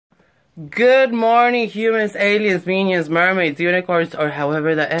Good morning, humans, aliens, minions, mermaids, unicorns, or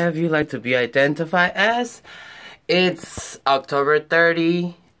however the F you like to be identified as. It's October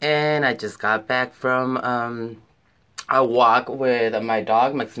 30, and I just got back from a walk with my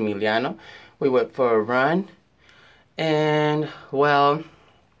dog, Maximiliano. We went for a run, and, well,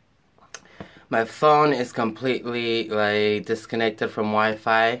 my phone is completely, disconnected from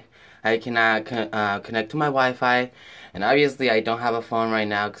Wi-Fi. I cannot connect to my Wi-Fi. And obviously I don't have a phone right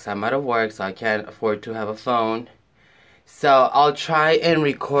now because I'm out of work, so I can't afford to have a phone. So I'll try and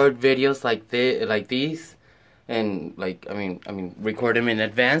record videos like these, and record them in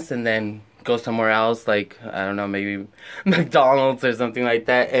advance, and then go somewhere else, like I don't know, maybe McDonald's or something like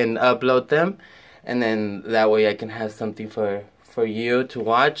that, and upload them, and then that way I can have something for you to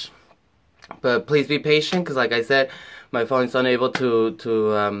watch. But please be patient, because like I said, my phone's unable to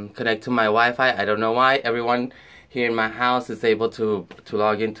connect to my Wi-Fi. I don't know why. Everyone here in my house is able to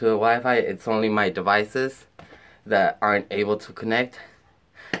log into the Wi-Fi. It's only my devices that aren't able to connect.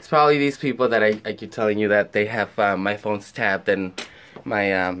 It's probably these people that I keep telling you that they have my phone's tapped and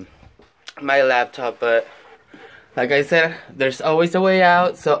my my laptop. But like I said, there's always a way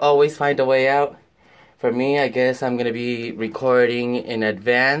out, so always find a way out. For me, I guess I'm gonna be recording in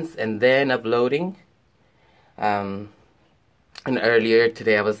advance and then uploading. And earlier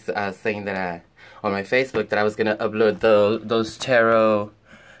today I was saying that on my Facebook that I was gonna upload those tarot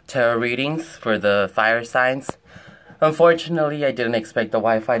readings for the fire signs. Unfortunately, I didn't expect the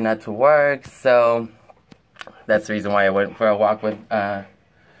Wi-Fi not to work, so that's the reason why I went for a walk with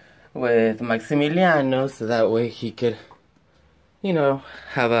Maximiliano, so that way he could, you know,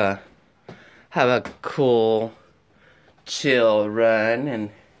 have a cool, chill run and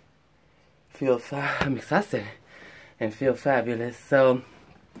feel I'm exhausted and feel fabulous. So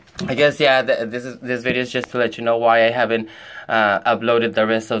I guess, yeah, this video is just to let you know why I haven't uploaded the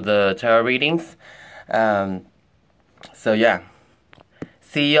rest of the tarot readings. So yeah,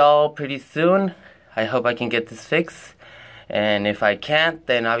 see y'all pretty soon. I hope I can get this fixed, and if I can't,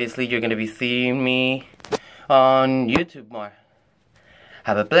 then obviously you're gonna be seeing me on YouTube more.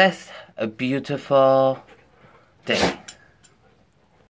 Have a blessed, a beautiful day.